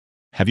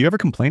Have you ever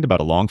complained about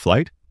a long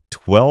flight?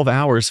 12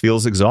 hours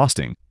feels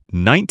exhausting.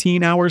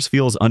 19 hours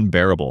feels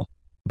unbearable.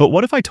 But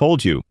what if I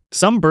told you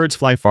some birds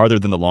fly farther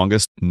than the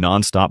longest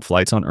nonstop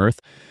flights on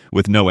Earth,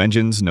 with no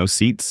engines, no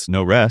seats,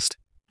 no rest,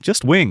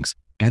 just wings,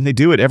 and they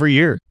do it every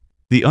year?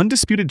 The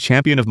undisputed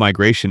champion of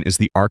migration is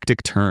the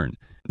Arctic Tern.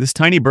 This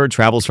tiny bird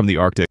travels from the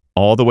Arctic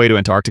all the way to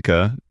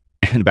Antarctica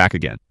and back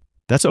again.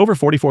 That's over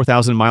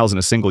 44,000 miles in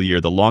a single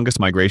year, the longest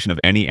migration of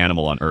any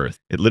animal on Earth.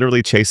 It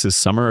literally chases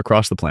summer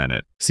across the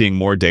planet, seeing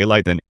more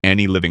daylight than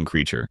any living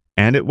creature.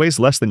 And it weighs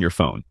less than your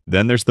phone.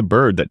 Then there's the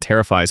bird that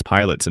terrifies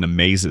pilots and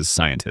amazes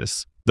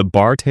scientists, the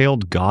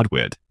bar-tailed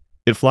godwit.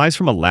 It flies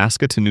from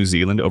Alaska to New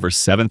Zealand over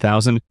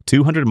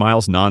 7,200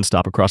 miles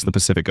nonstop across the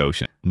Pacific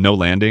Ocean. No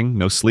landing,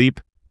 no sleep,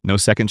 no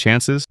second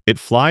chances. It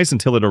flies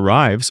until it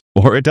arrives,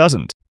 or it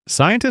doesn't.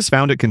 Scientists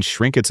found it can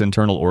shrink its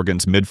internal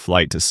organs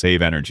mid-flight to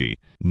save energy.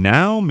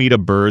 Now meet a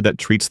bird that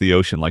treats the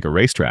ocean like a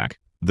racetrack,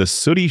 the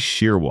sooty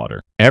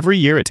shearwater. Every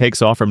year it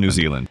takes off from New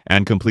Zealand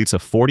and completes a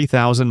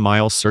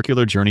 40,000-mile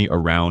circular journey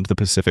around the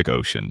Pacific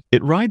Ocean.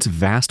 It rides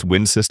vast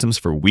wind systems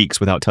for weeks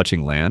without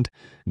touching land,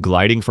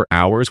 gliding for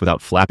hours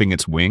without flapping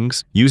its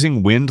wings,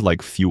 using wind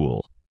like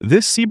fuel.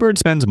 This seabird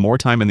spends more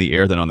time in the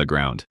air than on the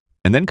ground.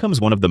 And then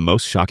comes one of the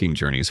most shocking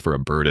journeys for a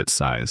bird its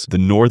size, the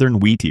northern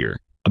wheatear.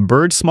 A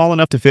bird small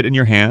enough to fit in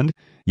your hand,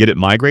 yet it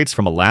migrates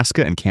from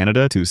Alaska and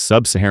Canada to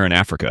sub-Saharan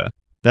Africa.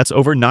 That's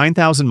over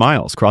 9,000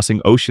 miles, crossing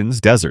oceans,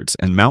 deserts,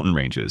 and mountain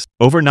ranges.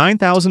 Over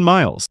 9,000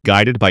 miles,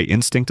 guided by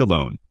instinct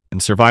alone.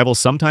 And survival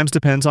sometimes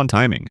depends on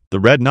timing. The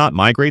red knot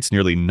migrates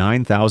nearly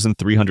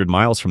 9,300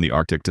 miles from the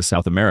Arctic to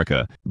South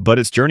America, but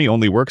its journey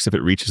only works if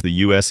it reaches the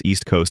U.S.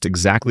 East Coast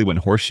exactly when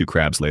horseshoe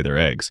crabs lay their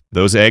eggs.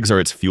 Those eggs are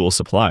its fuel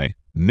supply.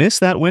 Miss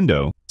that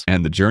window,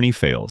 and the journey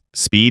fails.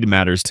 Speed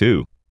matters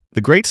too. The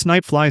great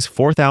snipe flies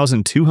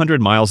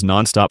 4,200 miles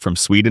nonstop from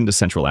Sweden to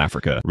Central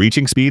Africa,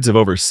 reaching speeds of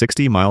over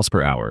 60 miles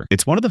per hour.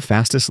 It's one of the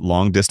fastest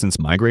long-distance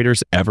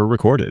migrators ever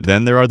recorded.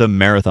 Then there are the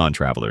marathon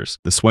travelers.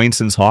 The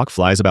Swainson's hawk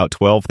flies about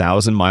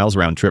 12,000 miles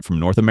round trip from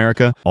North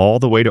America all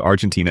the way to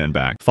Argentina and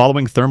back,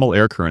 following thermal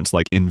air currents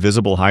like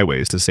invisible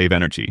highways to save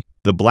energy.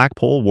 The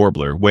blackpoll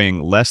warbler,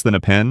 weighing less than a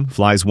pen,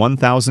 flies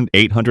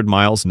 1,800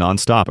 miles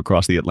nonstop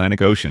across the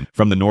Atlantic Ocean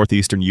from the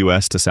northeastern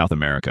U.S. to South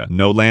America.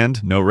 No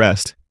land, no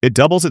rest. It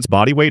doubles its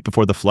body weight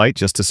before the flight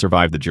just to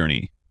survive the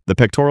journey. The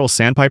pectoral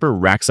sandpiper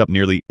racks up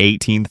nearly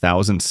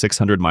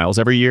 18,600 miles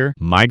every year,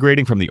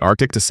 migrating from the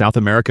Arctic to South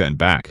America and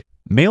back.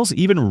 Males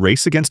even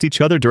race against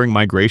each other during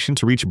migration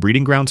to reach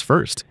breeding grounds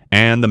first.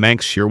 And the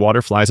Manx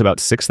shearwater flies about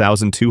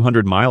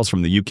 6,200 miles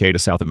from the UK to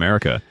South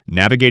America,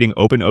 navigating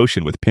open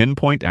ocean with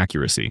pinpoint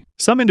accuracy.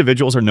 Some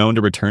individuals are known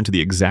to return to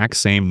the exact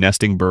same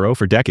nesting burrow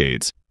for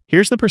decades.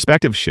 Here's the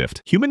perspective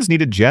shift. Humans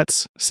needed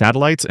jets,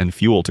 satellites, and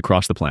fuel to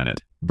cross the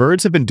planet.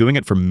 Birds have been doing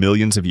it for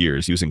millions of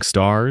years using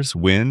stars,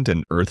 wind,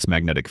 and Earth's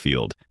magnetic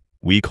field.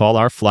 We call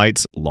our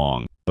flights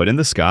long, but in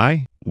the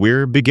sky,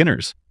 we're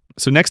beginners.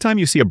 So next time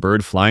you see a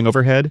bird flying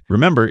overhead,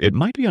 remember it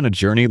might be on a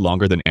journey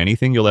longer than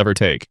anything you'll ever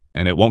take,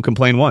 and it won't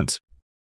complain once.